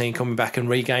Palpatine coming back and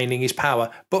regaining his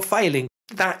power, but failing.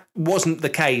 That wasn't the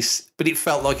case, but it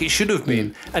felt like it should have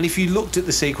been. And if you looked at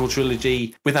the sequel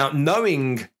trilogy without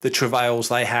knowing the travails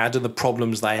they had and the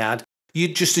problems they had,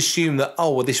 you'd just assume that,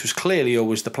 oh, well, this was clearly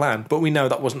always the plan. But we know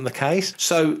that wasn't the case.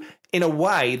 So, in a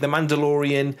way, The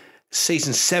Mandalorian,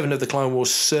 Season 7 of The Clone Wars,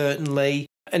 certainly,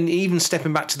 and even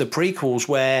stepping back to the prequels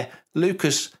where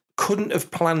Lucas couldn't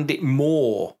have planned it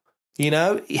more. You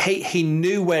know, he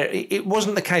knew where... It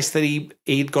wasn't the case that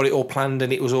he'd got it all planned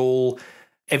and it was all...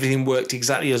 Everything worked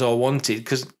exactly as I wanted,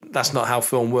 because that's not how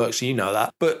film works, you know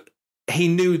that. But he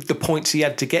knew the points he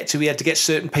had to get to. He had to get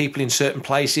certain people in certain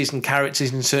places and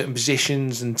characters in certain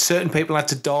positions, and certain people had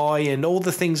to die and all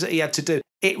the things that he had to do.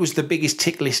 It was the biggest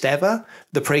tick list ever,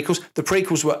 the prequels. The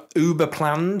prequels were uber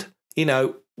planned. You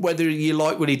know, whether you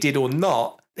like what he did or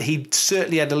not, he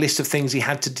certainly had a list of things he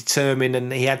had to determine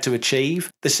and he had to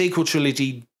achieve. The sequel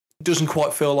trilogy doesn't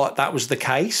quite feel like that was the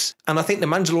case. And I think The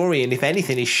Mandalorian, if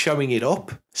anything, is showing it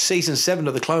up. Season 7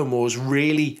 of The Clone Wars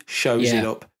really shows it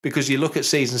up, because you look at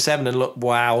Season 7 and look,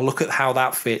 wow, look at how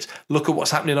that fits. Look at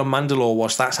what's happening on Mandalore,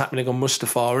 what's that's happening on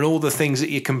Mustafar, and all the things that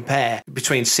you compare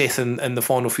between Sith and the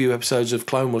final few episodes of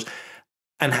Clone Wars,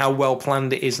 and how well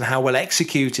planned it is and how well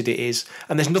executed it is.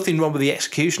 And there's nothing wrong with the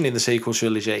execution in the sequel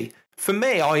trilogy. For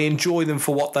me, I enjoy them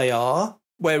for what they are.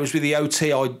 Whereas with the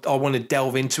OT, I want to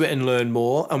delve into it and learn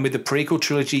more. And with the prequel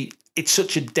trilogy, it's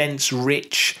such a dense,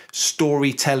 rich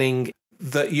storytelling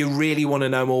that you really want to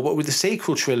know more. But with the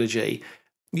sequel trilogy,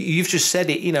 you've just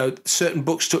said it, you know, certain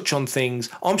books touch on things.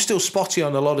 I'm still spotty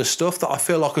on a lot of stuff that I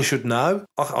feel like I should know.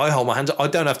 I hold my hands up. I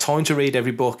don't have time to read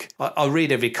every book. I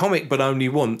read every comic, but only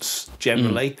once,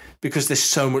 generally, because there's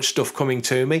so much stuff coming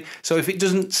to me. So if it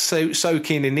doesn't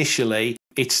soak in initially,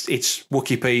 it's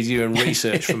Wikipedia and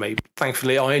research for me.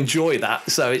 Thankfully, I enjoy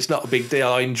that, so it's not a big deal.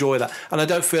 I enjoy that, and I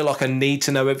don't feel like I need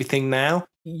to know everything now.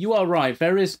 You are right.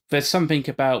 There's something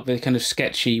about the kind of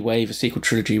sketchy way the sequel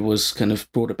trilogy was kind of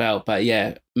brought about, but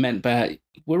yeah, meant that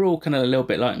we're all kind of a little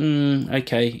bit like,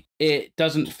 okay. It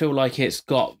doesn't feel like it's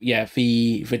got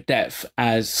the depth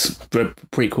as the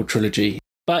prequel trilogy.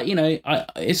 But, you know,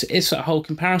 it's a whole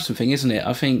comparison thing, isn't it?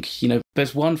 I think, you know,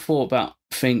 there's one thought about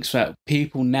thinks that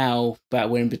people now that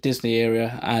we're in the Disney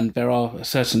era, and there are a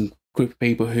certain group of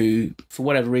people who, for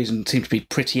whatever reason, seem to be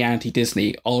pretty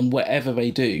anti-Disney on whatever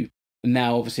they do,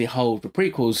 now obviously hold the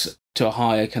prequels to a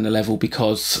higher kind of level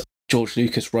because George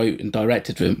Lucas wrote and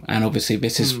directed them. And obviously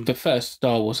this is the first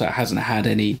Star Wars that hasn't had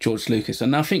any George Lucas.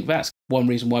 And I think that's one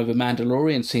reason why The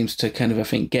Mandalorian seems to kind of, I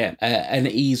think, get an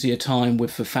easier time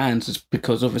with the fans, is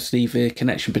because obviously the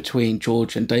connection between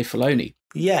George and Dave Filoni.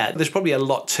 Yeah, there's probably a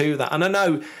lot to that. And I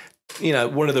know,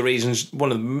 one of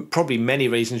the probably many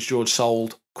reasons George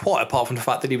sold, quite apart from the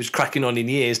fact that he was cracking on in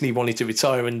years and he wanted to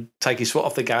retire and take his foot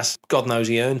off the gas, God knows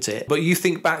he earned it. But you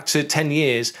think back to 10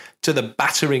 years, to the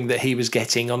battering that he was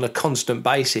getting on a constant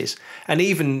basis. And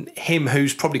even him,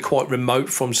 who's probably quite remote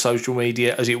from social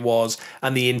media as it was,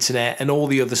 and the internet and all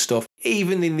the other stuff,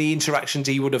 even in the interactions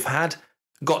he would have had,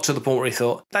 got to the point where he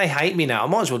thought, they hate me now, I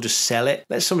might as well just sell it,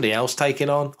 let somebody else take it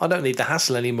on, I don't need the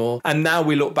hassle anymore. And now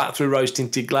we look back through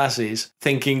rose-tinted glasses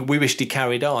thinking we wished he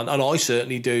carried on, and I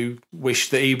certainly do wish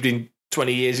that he'd been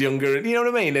 20 years younger, you know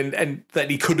what I mean, and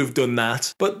that he could have done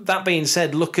that. But that being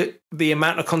said, look at the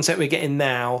amount of content we're getting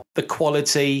now, the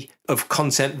quality of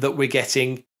content that we're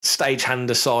getting,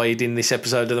 stagehand aside in this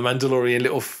episode of The Mandalorian,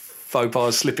 little faux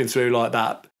pas slipping through like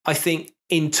that. I think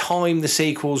in time, the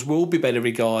sequels will be better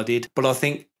regarded, but I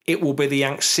think it will be the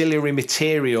ancillary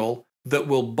material that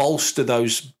will bolster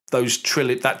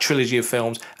that trilogy of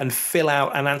films and fill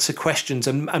out and answer questions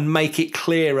and make it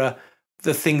clearer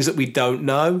the things that we don't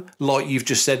know. Like you've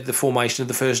just said, the formation of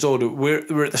the First Order.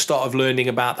 We're at the start of learning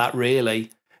about that,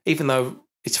 really. Even though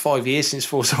it's 5 years since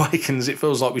Force Awakens, it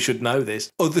feels like we should know this.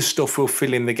 Other stuff will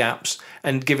fill in the gaps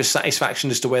and give us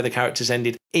satisfaction as to where the characters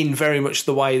ended, in very much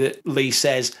the way that Lee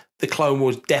says the Clone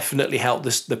Wars definitely helped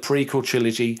the prequel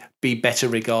trilogy be better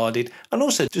regarded, and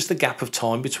also just the gap of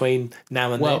time between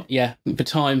now and then. Well, yeah, the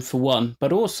time for one,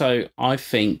 but also I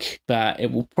think that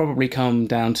it will probably come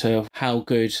down to how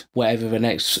good whatever the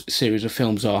next series of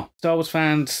films are. Star Wars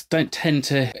fans don't tend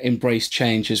to embrace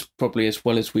change probably as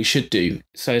well as we should do.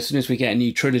 So as soon as we get a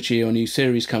new trilogy or a new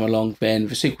series come along, then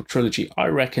the sequel trilogy, I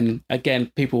reckon,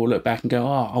 again, people will look back and go,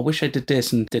 oh, I wish I did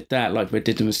this and did that like they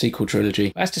did in the sequel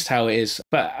trilogy. That's just how it is.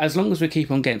 But as long as we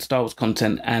keep on getting Star Wars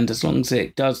content, and as long as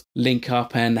it does link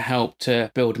up and help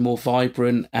to build a more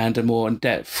vibrant and a more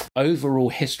in-depth overall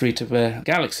history to the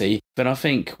galaxy, then I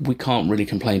think we can't really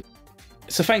complain.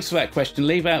 So thanks for that question,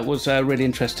 Lee. That was a really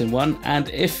interesting one. And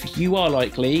if you are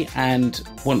like Lee and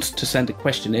want to send a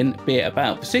question in, be it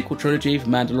about the sequel trilogy, The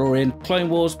Mandalorian, Clone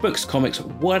Wars, books, comics,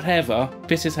 whatever,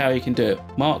 this is how you can do it.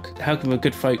 Mark, how can the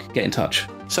good folk get in touch?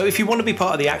 So if you want to be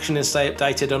part of the action and stay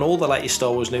updated on all the latest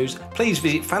Star Wars news, please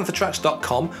visit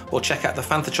fanthatracks.com or check out the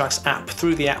Fanthatracks app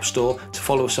through the App Store to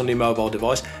follow us on your mobile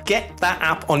device. Get that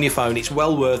app on your phone. It's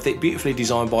well worth it. Beautifully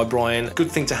designed by Brian.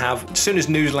 Good thing to have. As soon as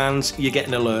news lands, you get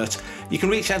an alert. You can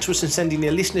reach out to us and send in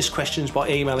your listeners' questions by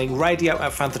emailing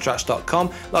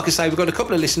radio@fanthatracks.com. Like I say, we've got a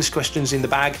couple of listeners' questions in the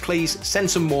bag. Please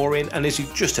send some more in, and as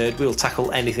you've just heard, we'll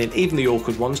tackle anything, even the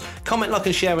awkward ones. Comment, like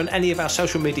and share on any of our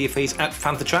social media feeds at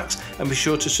Fanthatracks, and be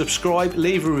sure to subscribe,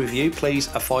 leave a review, please,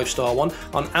 a 5-star one,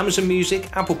 on Amazon Music,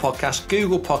 Apple Podcasts,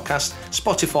 Google Podcasts,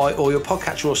 Spotify, or your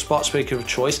podcatcher or smart speaker of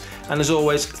choice. And as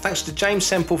always, thanks to James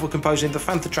Semple for composing the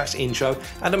Fanthatracks intro,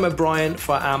 Adam O'Brien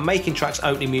for our Making Tracks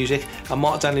opening music, and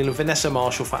Mark Daniel and Vanessa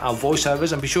Marshall for our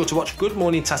voiceovers. And be sure to watch Good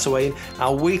Morning Tatooine,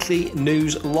 our weekly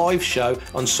news live show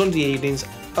on Sunday evenings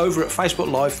over at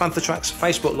Facebook Live, Fanthatracks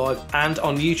Facebook Live, and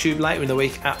on YouTube later in the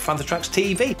week at Fanthatracks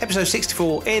TV. Episode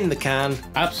 64 in the can.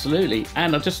 Absolutely.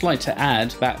 And I'd just like to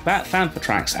add that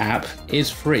Fanthatracks app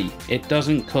is free. It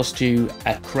doesn't cost you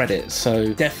a credit.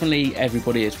 So definitely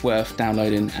everybody is worth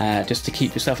downloading just to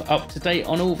keep yourself up to date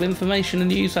on all the information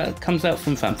and news that comes out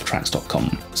from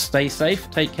fanthatracks.com. Stay safe,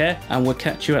 take care, and we'll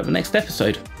catch you at the next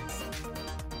episode.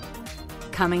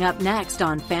 Coming up next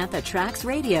on Fanthatracks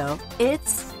Radio,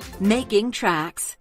 it's Making Tracks.